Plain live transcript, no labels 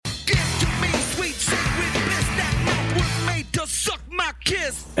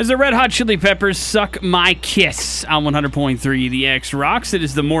As the Red Hot Chili Peppers suck my kiss on 100.3 The X Rocks. It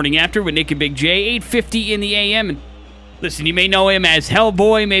is the morning after with Nick and Big J, 8:50 in the a.m. And listen, you may know him as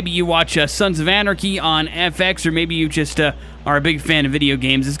Hellboy. Maybe you watch Sons of Anarchy on FX, or maybe you just are a big fan of video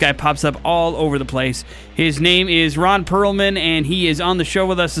games. This guy pops up all over the place. His name is Ron Perlman, and he is on the show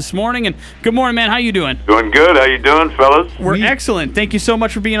with us this morning. And good morning, man. How you doing? Doing good. How you doing, fellas? We're excellent. Thank you so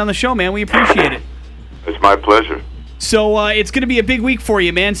much for being on the show, man. We appreciate it. It's my pleasure. So it's going to be a big week for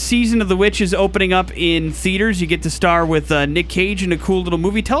you, man. Season of the Witch is opening up in theaters. You get to star with Nick Cage in a cool little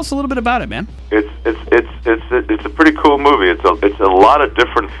movie. Tell us a little bit about it, man. It's a pretty cool movie. It's a lot of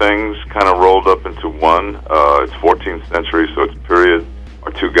different things kind of rolled up into one. It's 14th century, so it's a period.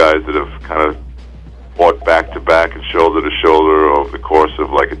 Our two guys that have kind of fought back to back and shoulder to shoulder over the course of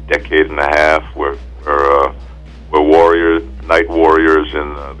like a decade and a half. We're warriors, night warriors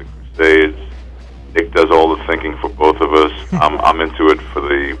in the Crusades. Nick does all the thinking for both of us. I'm into it for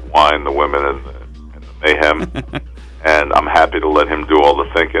the wine, the women, and the mayhem. And I'm happy to let him do all the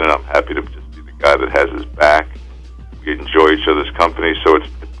thinking, and I'm happy to just be the guy that has his back. We enjoy each other's company, so it's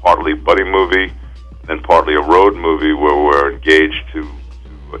partly a buddy movie, and partly a road movie where we're engaged to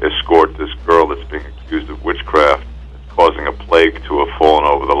escort this girl that's being accused of witchcraft, causing a plague to have fallen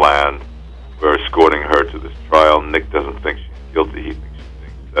over the land. We're escorting her to this trial. Nick doesn't think she's guilty. He thinks she's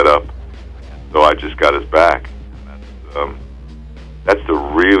being set up. So I just got his back. That's the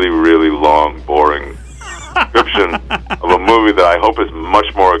really, really long, boring description of a movie that I hope is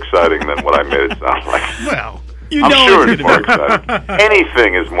much more exciting than what I made it sound like. Well, I'm sure it's more exciting.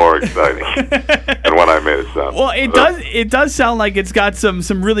 Anything is more exciting than what I made it sound. Well, it does sound like it's got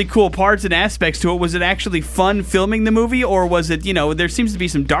some really cool parts and aspects to it. Was it actually fun filming the movie, or was it, there seems to be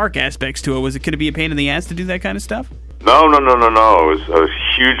some dark aspects to it. Was it going to be a pain in the ass to do that kind of stuff? No. It was a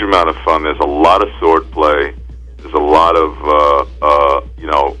huge amount of fun. There's a lot of sword play. There's a lot of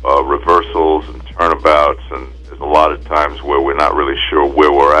reversals and turnabouts, and there's a lot of times where we're not really sure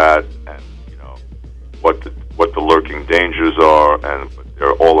where we're at, and what the lurking dangers are, but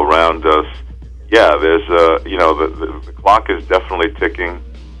they're all around us. Yeah, there's the clock is definitely ticking.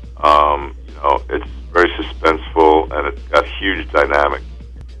 It's very suspenseful, and it's got huge dynamic,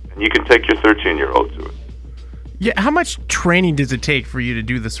 and you can take your 13-year-old to it. Yeah, how much training does it take for you to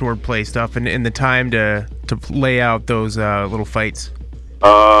do the swordplay stuff and the time to lay out those little fights?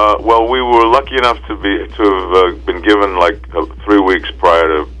 Well, we were lucky enough to have been given like 3 weeks prior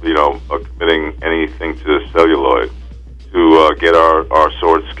to committing anything to celluloid to get our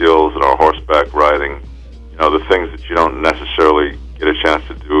sword skills and our horseback riding. The things that you don't necessarily get a chance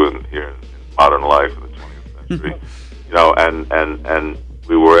to do here in modern life in the 20th century. And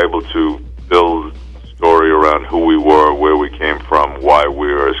we were able to build story around who we were, where we came from, why we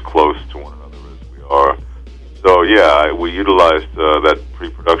are as close to one another as we are. So yeah, we utilized that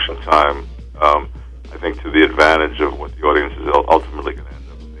pre-production time, I think, to the advantage of what the audience is ultimately going to end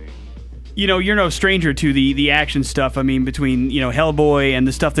up seeing. You're no stranger to the action stuff. I mean, between Hellboy and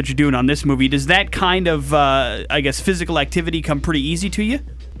the stuff that you're doing on this movie, does that kind of physical activity come pretty easy to you?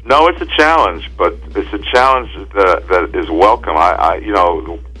 No, it's a challenge, but it's a challenge that is welcome.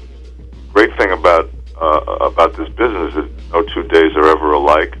 The great thing about this business is no 2 days are ever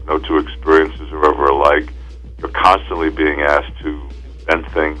alike, no two experiences are ever alike. You're constantly being asked to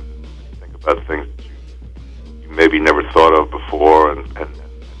invent things, think about things that you maybe never thought of before, and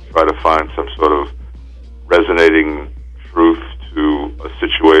try to find some sort of resonating truth to a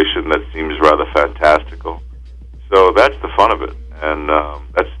situation that seems rather fantastical. So that's the fun of it, and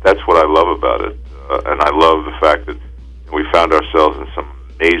that's what I love about it. And I love the fact that we found ourselves in some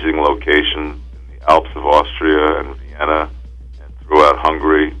amazing locations in the Alps of Austria and Vienna and throughout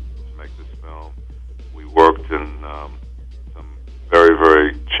Hungary to make this film. We worked in some very,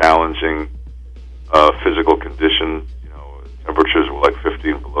 very challenging physical conditions. Temperatures were like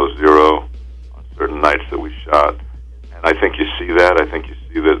 15 below zero on certain nights that we shot. And I think you see that. I think you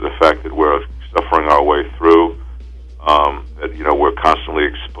see the fact that we're suffering our way through, that we're constantly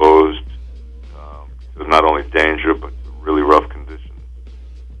exposed to not only danger but to really rough conditions.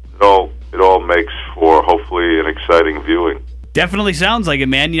 It all makes for hopefully an exciting viewing. Definitely sounds like it,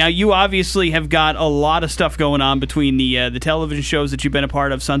 man. You obviously have got a lot of stuff going on between the television shows that you've been a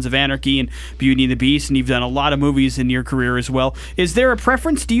part of, Sons of Anarchy and Beauty and the Beast, and you've done a lot of movies in your career as well. Is there a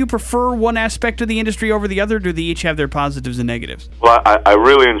preference? Do you prefer one aspect of the industry over the other? Do they each have their positives and negatives? Well, I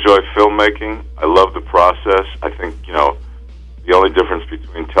really enjoy filmmaking. I love the process. I think, the only difference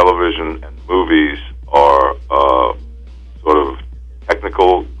between television and movies are sort of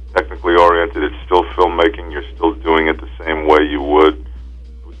technically oriented. It's still filmmaking. You're still doing it the same way you would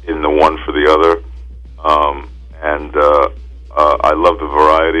in the one for the other. I love the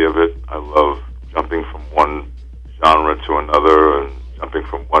variety of it. I love jumping from one genre to another and jumping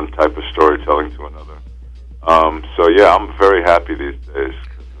from one type of storytelling to another. So yeah, I'm very happy these days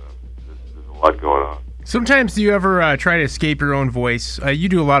because there's a lot going on. Sometimes do you ever try to escape your own voice? You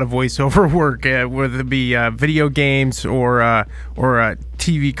do a lot of voiceover work, whether it be video games or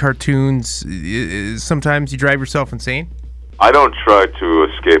TV cartoons. Sometimes you drive yourself insane? I don't try to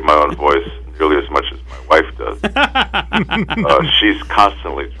escape my own voice nearly as much as my wife does. She's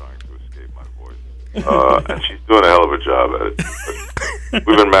constantly trying to escape my voice, and she's doing a hell of a job at it. But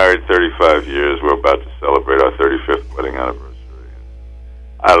we've been married 35 years. We're about to celebrate our 35th wedding anniversary.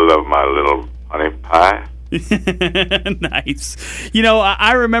 I love my little honey pie. Nice. You know,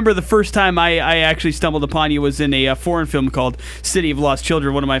 I remember the first time I actually stumbled upon you was in a foreign film called City of Lost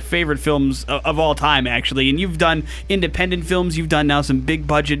Children, one of my favorite films of all time, actually. And you've done independent films, you've done now some big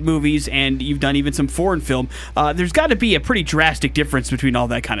budget movies, and you've done even some foreign film. There's got to be a pretty drastic difference between all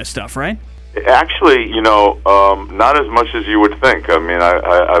that kind of stuff, right? Actually, not as much as you would think. I mean,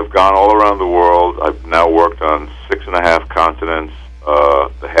 I've gone all around the world. I've now worked on 6.5 continents,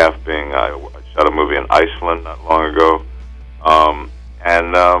 the half being I shot a movie in Iceland not long ago.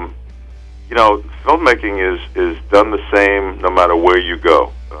 Filmmaking is done the same no matter where you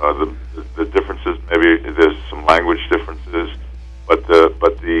go. The differences, maybe there's some language differences, but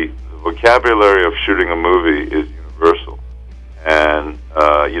the vocabulary of shooting a movie is universal. And,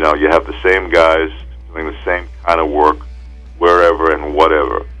 you have the same guys doing the same kind of work wherever and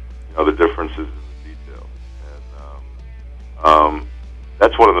whatever. The differences in the detail. And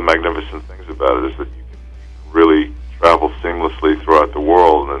that's one of the magnificent things about it, is that you can really travel seamlessly throughout the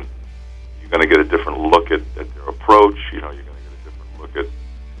world, and you're going to get a different look at their approach. You're going to get a different look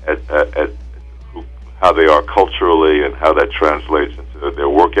at how they are culturally and how that translates into their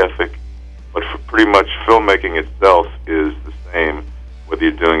work ethic. But for pretty much filmmaking itself is the same, whether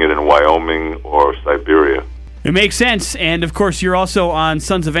you're doing it in Wyoming or Siberia. It makes sense. And, of course, you're also on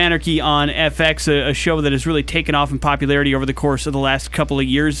Sons of Anarchy on FX, a show that has really taken off in popularity over the course of the last couple of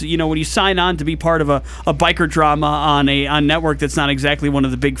years. When you sign on to be part of a biker drama on a network that's not exactly one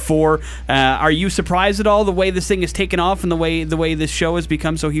of the big four, are you surprised at all the way this thing has taken off and the way this show has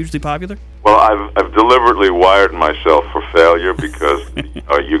become so hugely popular? Well, I've deliberately wired myself for failure because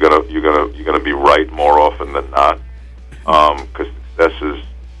you're gonna be right more often than not, because success is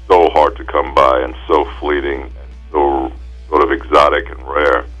so hard to come by and so fleeting and so sort of exotic and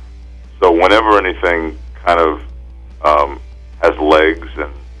rare. So whenever anything kind of has legs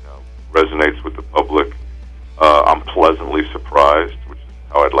and resonates with the public, I'm pleasantly surprised, which is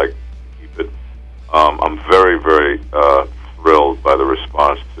how I'd like to keep it. I'm very, very thrilled by the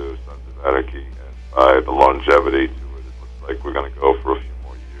response to Sons of Anarchy and by the longevity to it. It looks like we're going to go for a few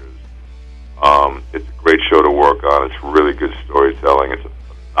more years. It's a great show to work on. It's really good storytelling. It's a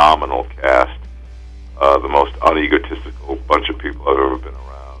phenomenal cast, the most unegotistical bunch of people I've ever been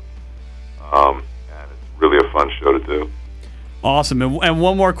around, and it's really a fun show to do. Awesome. And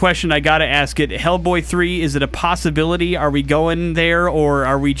one more question I got to ask it. Hellboy 3, is it a possibility? Are we going there, or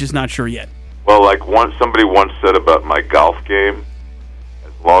are we just not sure yet? Well, like somebody once said about my golf game,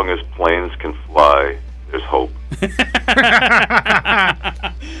 as long as planes can fly, there's hope.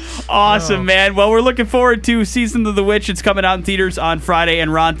 Awesome, man. Well, we're looking forward to Season of the Witch. It's coming out in theaters on Friday.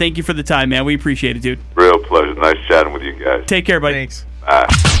 And Ron, thank you for the time, man. We appreciate it, dude. Real pleasure. Nice chatting with you guys. Take care, buddy. Thanks. Bye.